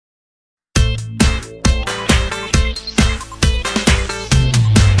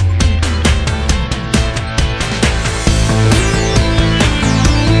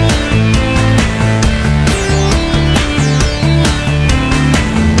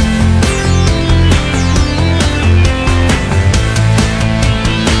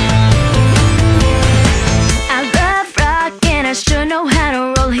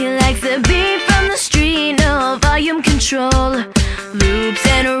Control loops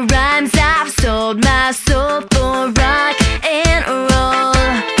and rhymes. I've sold my soul for rock and roll.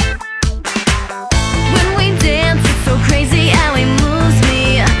 When we dance, it's so crazy how it moves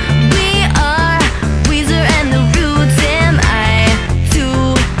me. We are Weezer and the Roots. Am I to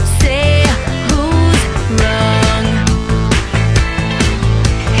say who's wrong?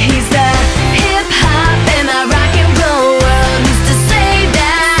 He's the hip hop and my rock and roll world. Who's to say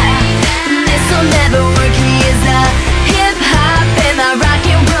that this'll never work? He is the hip hop in my rock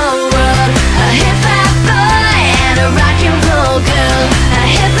and roll world. A hip hop boy and a rock and roll girl. A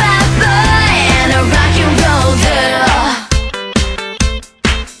hip hop boy and a rock and roll girl.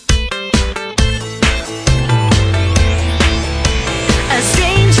 A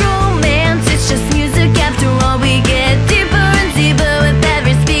strange romance, it's just music after all. We get deeper and deeper with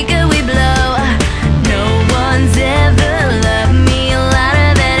every speaker we blow. No one's ever loved me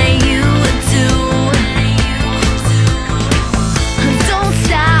louder than you do. Don't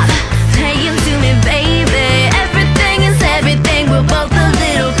stop playing to me, baby. Everything is everything. We're both a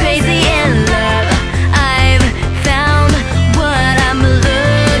little crazy in love. I've found what I'm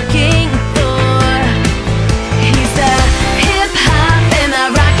looking for. He's the hip hop in my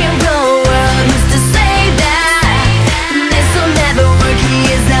rock and roll world. Who's to say that this'll never work? He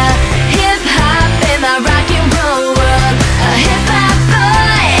is the hip hop in my rock and roll world. A hip hop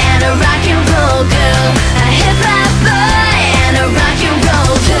boy and a rock and roll girl. A hip hop boy and a rock and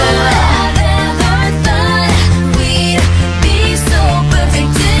roll girl. I've ever thought we'd be so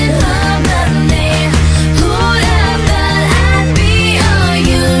perfect in harmony. Who'd have thought I'd be all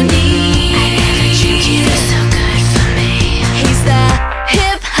you need? You're so good for me. He's the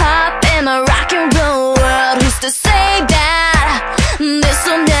hip hop in my rock and roll world. Who's to say that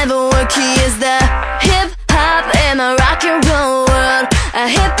this'll never work? He is the hip hop in my rock and roll world. A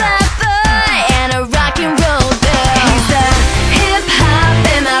hip hop boy and a rock and roll girl. He's the hip hop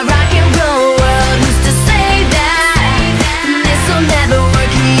in my rock and roll world. Who's to say that this'll never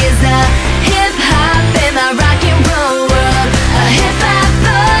work? He is the hip hop in my rock and roll world. A hip hop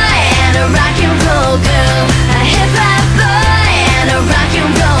boy and a rock and roll girl. A hip hop boy and a rock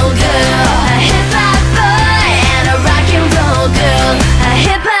and roll girl. A hip hop boy and a rock and roll girl. A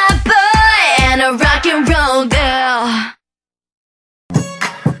hip hop boy and a rock and roll girl.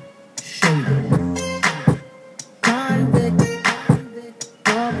 Convict,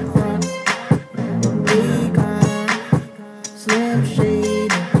 up front, Akon, Slim Shady.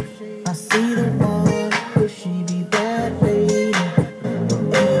 I see the one, could she be that lady?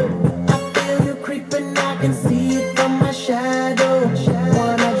 I feel you creeping, I can see it from my shadow.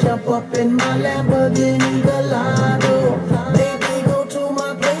 Wanna jump up in my Lamborghini Gallardo. Baby, go to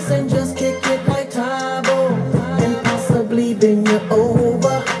my place and just kick it like Tae Bo, and possibly bend you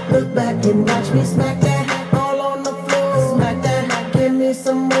over. Look back and watch me smack that all on the floor. Smack that, give me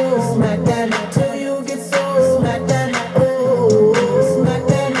some more. Smack that till you get sore. Smack that, oh, smack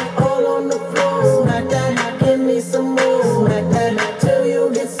that all on the floor. Smack that, give me some more. Smack that till you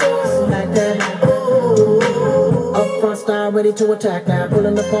get sore. Smack that, oh. Up front style, ready to attack now.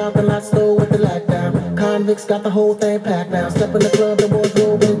 Pulling the parking lot slow with the lack down. Convicts got the whole thing packed now. Step in the club, the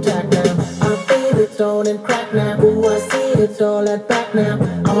wardrobe intact now. I feel it, stone and crack now. Ooh, I see it's all that back now.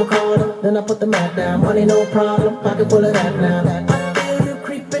 I'ma call her, then I put the mat down. Money no problem, pocket full of that now. I feel you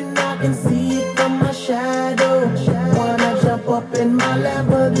creeping, I can see it from my shadow. Wanna jump up in my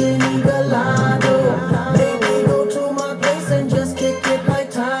Lamborghini Gallardo. Baby, go to my place and just kick it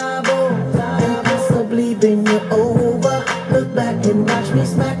like Tae Bo, and possibly bend you over. Look back and watch me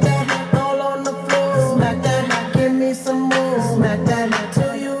smack that all on the floor. Smack that, give me some more. Smack that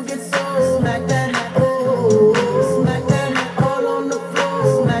till you get sore. Smack that, oh, smack that all on the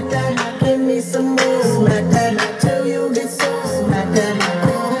floor. Smack that, give me some more. Smack that till you get sore. Smack that,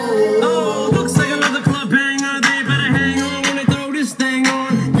 oh. Oh, looks like another club hanger. They better hang on when they throw this thing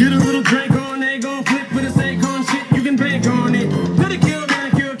on. Get a little drink on, they gon' flip with a Akon shit. You can bank on it. Pedicure,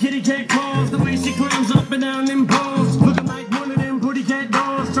 manicure, kitty cat claws. The way she climbs up and down them poles, looking like one of them pretty cat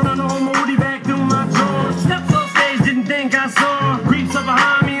dolls. Turn on the whole moody back through my drawers. Steps off stage, didn't think I saw. Creeps up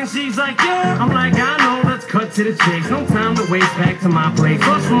behind me and she's like, yeah. I'm like, I know, let's cut to the chase. No time to waste, back to my place.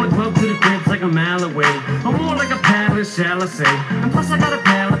 Cross from the club to the cribs like a mile away. I'm more like a palace, shall I say. And plus I got a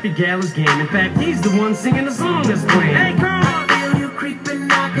pallet up your gala's game. In fact, he's the one singing the song that's playing. Hey, girl! I feel you creeping,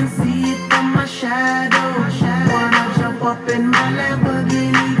 I can see it from my shadow. Wanna jump up in my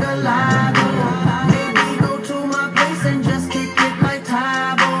Lamborghini Gallardo. Maybe go to my place and just kick it like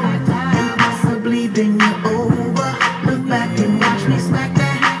Tybo. And possibly bend you over. Look back and watch me smack